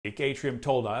Atrium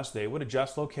told us they would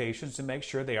adjust locations to make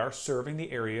sure they are serving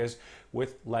the areas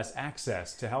with less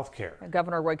access to health care.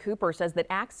 Governor Roy Cooper says that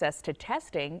access to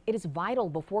testing, it is vital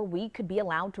before we could be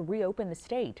allowed to reopen the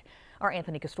state. Our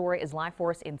Anthony Castora is live for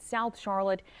us in South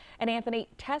Charlotte. And Anthony,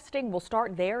 testing will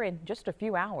start there in just a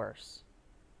few hours.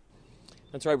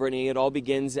 That's right, Brittany. It all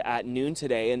begins at noon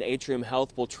today, and Atrium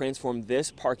Health will transform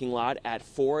this parking lot at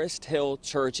Forest Hill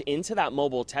Church into that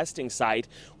mobile testing site.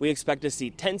 We expect to see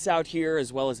tents out here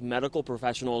as well as medical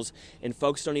professionals, and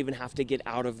folks don't even have to get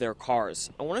out of their cars.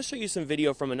 I want to show you some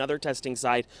video from another testing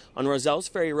site on Roselle's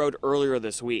Ferry Road earlier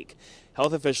this week.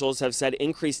 Health officials have said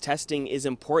increased testing is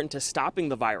important to stopping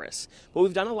the virus, but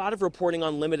we've done a lot of reporting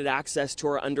on limited access to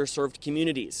our underserved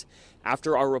communities.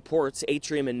 After our reports,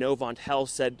 Atrium and Novant Health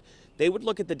said they would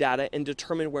look at the data and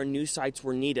determine where new sites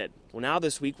were needed. Well, now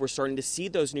this week we're starting to see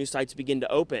those new sites begin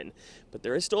to open, but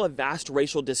there is still a vast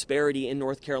racial disparity in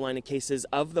North Carolina cases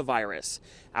of the virus.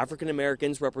 African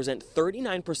Americans represent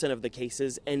 39% of the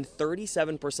cases and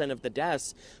 37% of the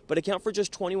deaths, but account for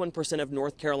just 21% of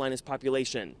North Carolina's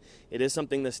population. It is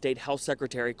something the state health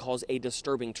secretary calls a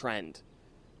disturbing trend.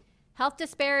 Health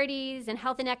disparities and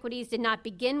health inequities did not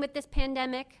begin with this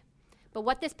pandemic. But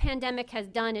what this pandemic has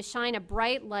done is shine a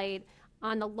bright light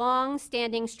on the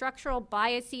long-standing structural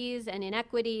biases and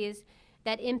inequities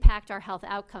that impact our health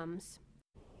outcomes.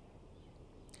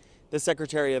 The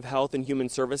Secretary of Health and Human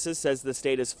Services says the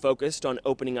state is focused on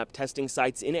opening up testing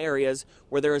sites in areas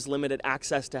where there is limited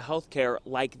access to health care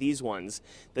like these ones.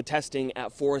 The testing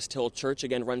at Forest Hill Church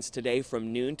again runs today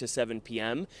from noon to 7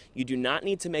 p.m. You do not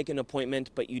need to make an appointment,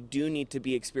 but you do need to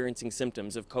be experiencing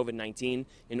symptoms of COVID-19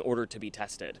 in order to be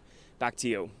tested. Back to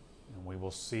you. And we will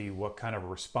see what kind of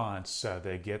response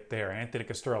they get there. Anthony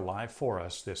Castora live for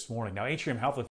us this morning. Now, Atrium Health